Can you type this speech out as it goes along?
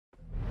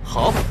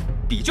好，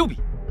比就比，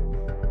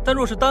但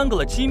若是耽搁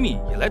了机密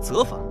也来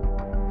责罚，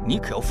你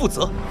可要负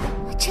责。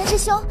陈师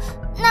兄，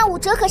那武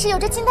哲可是有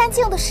着金丹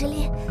境的实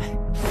力。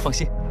放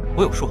心，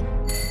我有数。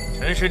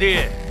陈师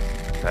弟，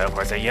待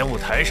会儿在演武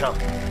台上，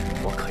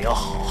我可要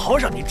好好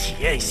让你体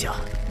验一下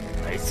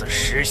来自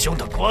师兄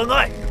的关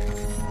爱。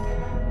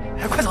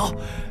哎，快走！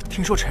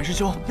听说陈师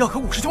兄要和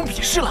武师兄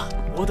比试了，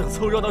我等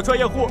凑热闹专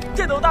业户，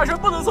这等大事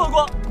不能错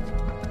过。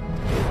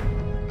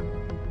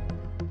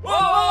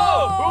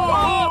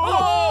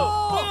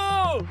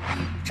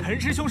陈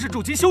师兄是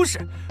筑基修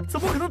士，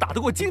怎么可能打得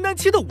过金丹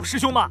期的武师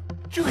兄嘛？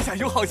这下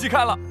有好戏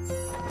看了。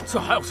这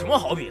还有什么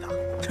好比的？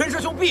陈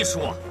师兄必输。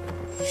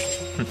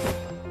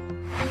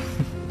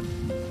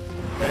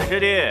陈师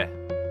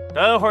弟，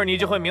待会儿你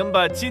就会明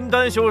白金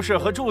丹修士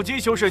和筑基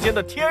修士间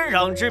的天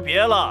壤之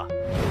别了。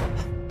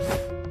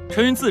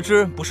陈云自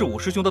知不是武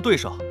师兄的对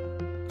手，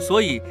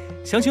所以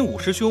想请武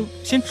师兄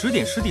先指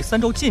点师弟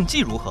3招剑技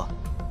如何？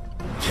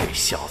这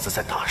小子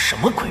在打什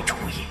么鬼主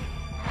意？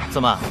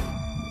怎么，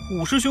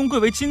武师兄贵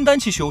为金丹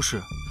期修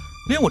士，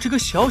连我这个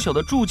小小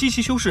的筑基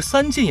期修士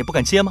3剑也不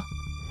敢接吗？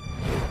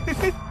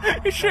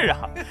是啊，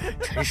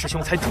陈师兄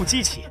才筑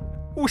基期，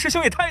武师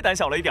兄也太胆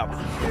小了一点吧？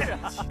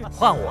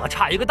换我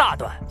差一个大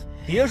段，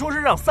别说是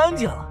让3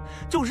剑了，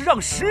就是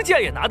让10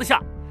剑也拿得下。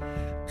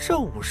这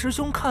武师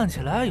兄看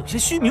起来有些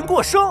虚名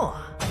过剩啊！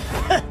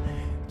哼，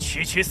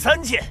区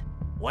3剑，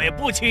我也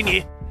不欺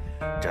你。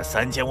这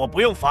3剑我不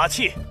用法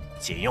器，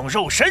仅用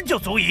肉身就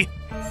足矣。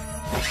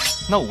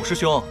那武师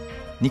兄，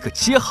你可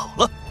接好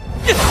了。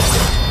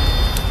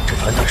这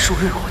短短数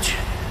日过去，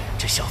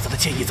这小子的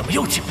剑意怎么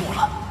又进步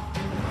了？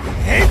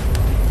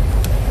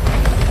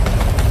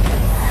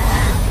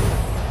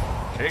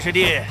陈师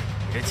弟，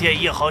这剑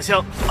意好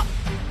像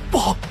不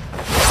好。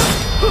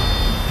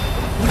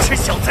无耻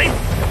小贼，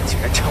竟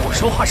然趁我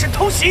说话时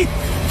偷袭！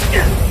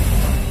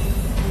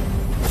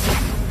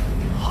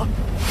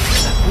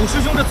武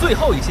师兄这最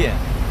后一剑，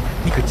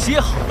你可接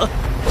好了。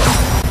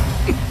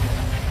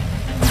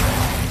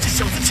这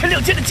小子前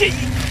2剑的剑意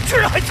居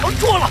然还藏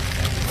拙了！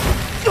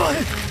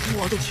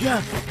我的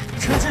天，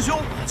陈师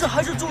兄，这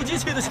还是筑基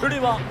期的实力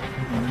吗？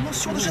难道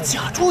修的是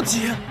假筑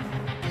基？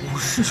武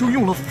师兄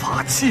用了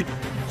法器，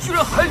居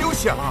然还流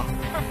血了！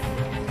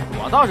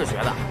我倒是觉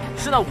得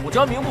是那武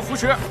哲名不符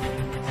实。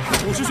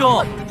武师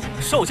兄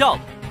受教了。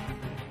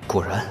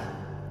果然，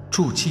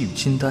筑基与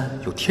金丹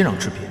有天壤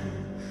之别。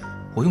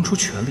我用出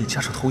全力加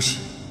上偷袭，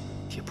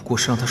也不过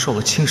是让他受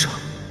了轻伤。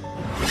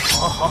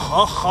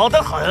好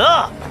得很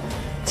啊！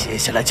接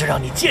下来就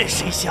让你见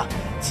识一下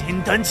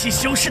金丹期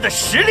修士的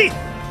实力。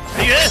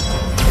陈云，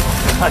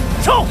看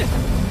招！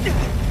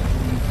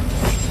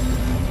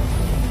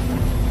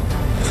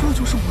这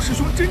就是武师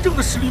兄真正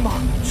的实力吗？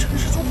陈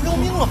师兄不要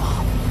命了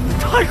吗？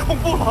太恐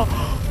怖了！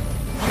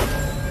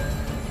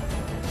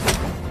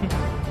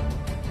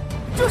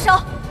住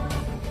手！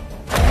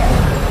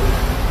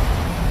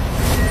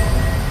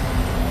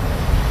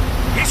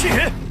李世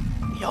云，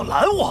你要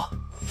拦我？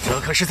这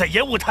可是在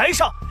演武台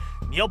上，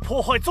你要破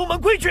坏宗门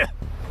规矩。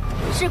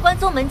事关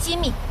宗门机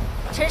密，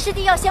陈师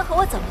弟要先和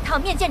我走一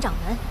趟面见掌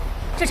门。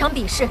这场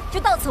比试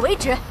就到此为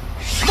止。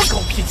什么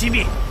狗屁机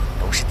密，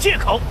都是借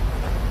口！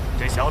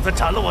这小子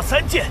斩了我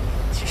3剑，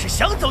其实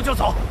想走就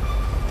走，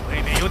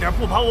未免有点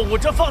不把我武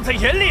哲放在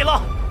眼里了。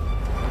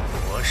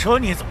我说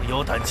你怎么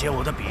有胆接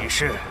我的比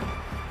试？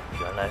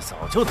原来早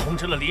就通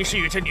知了李世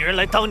宇这女人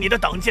来当你的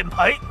挡箭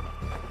牌，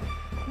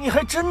你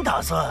还真打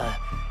算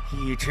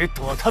一直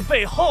躲她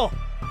背后？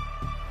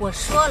我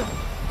说了，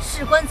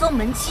事关宗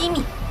门机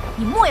密，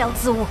你莫要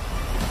自误。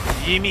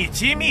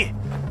机密，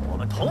我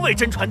们同为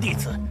真传弟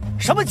子，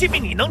什么机密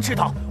你能知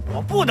道，我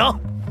不能，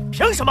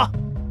凭什么？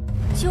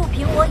就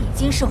凭我已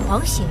经是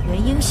黄血元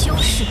婴修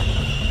士，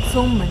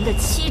宗门的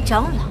7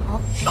长老。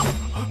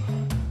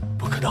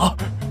不可能，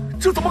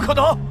这怎么可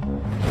能？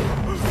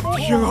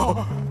天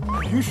啊！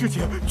林师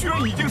姐居然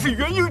已经是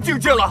元婴境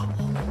界了！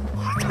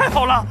太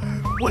好了，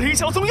我凌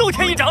霄宗又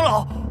添一长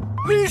老。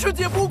林师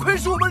姐不愧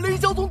是我们凌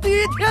霄宗第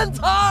一天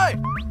才！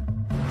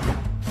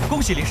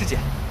恭喜林师姐！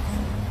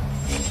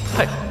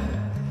太好了，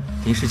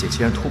林师姐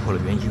既然突破了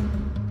元婴，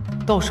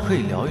倒是可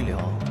以聊一聊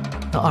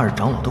那2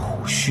长老的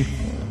虎须。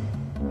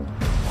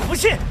我不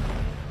信，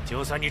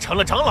就算你成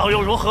了长老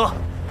又如何？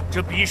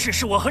这比试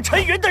是我和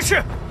陈云的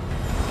事。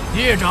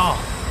叶长，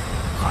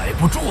还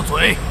不住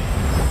嘴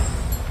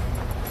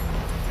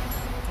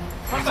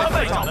！3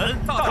位掌门、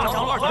大长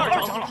老和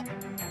2长老。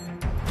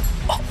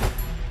哦，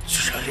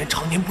居然连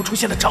常年不出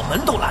现的掌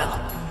门都来了，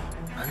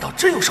难道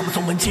真有什么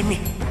宗门机密？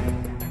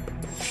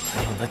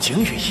还有那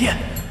景雨夜，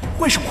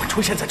为什么会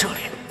出现在这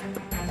里？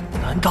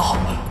难道……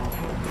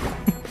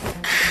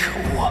可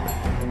恶，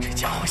这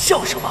家伙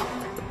笑什么？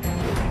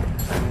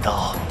难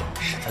道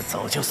是他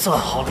早就算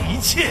好了一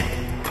切？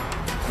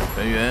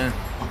陈云，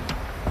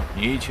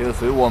你且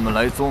随我们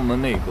来宗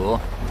门内阁，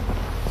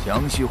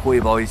详细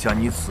汇报一下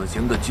你此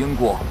行的经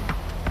过。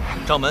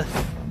掌门，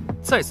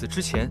在此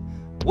之前，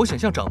我想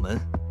向掌门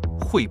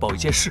汇报一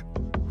件事。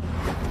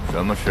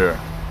什么事？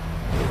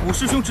武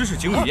师兄指使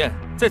景雨燕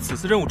在此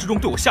次任务之中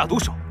对我下毒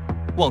手，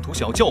妄图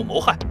想要将我谋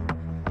害。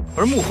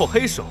而幕后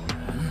黑手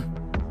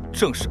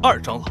正是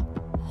二长老。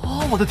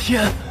啊！我的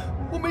天，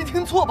我没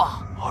听错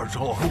吧？二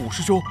长老和五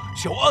师兄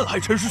想要暗害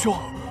陈师兄，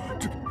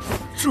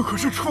这可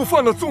是触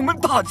犯了宗门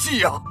大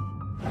忌啊！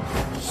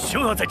休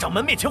要在掌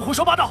门面前胡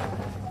说八道，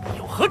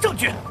有何证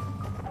据？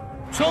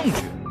证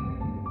据？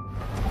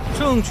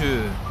证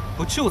据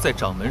不就在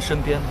掌门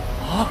身边吗？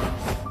啊！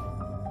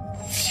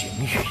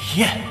景雨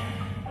燕，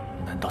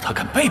难道他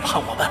敢背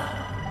叛我们？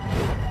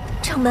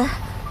掌门，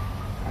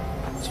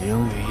景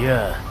雨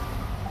燕，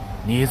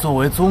你作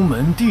为宗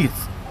门弟子，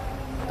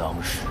当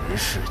实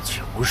事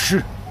求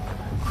是，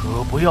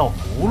可不要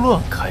胡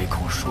乱开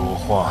口说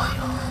话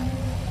呀！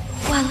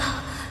完了，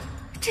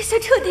这下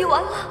彻底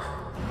完了。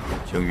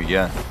景雨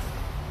嫣，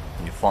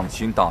你放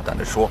心大胆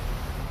地说，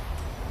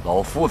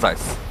老夫在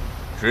此，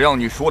只要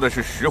你说的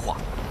是实话，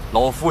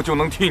老夫就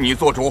能替你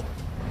做主。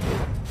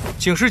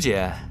景师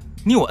姐，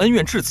你我恩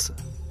怨至此，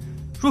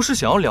若是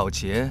想要了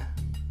结，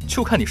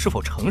就看你是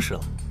否诚实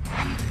了。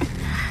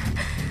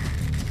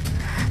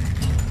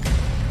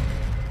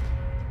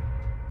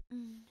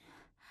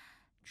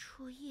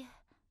初夜，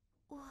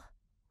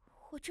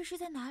我这是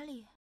在哪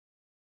里？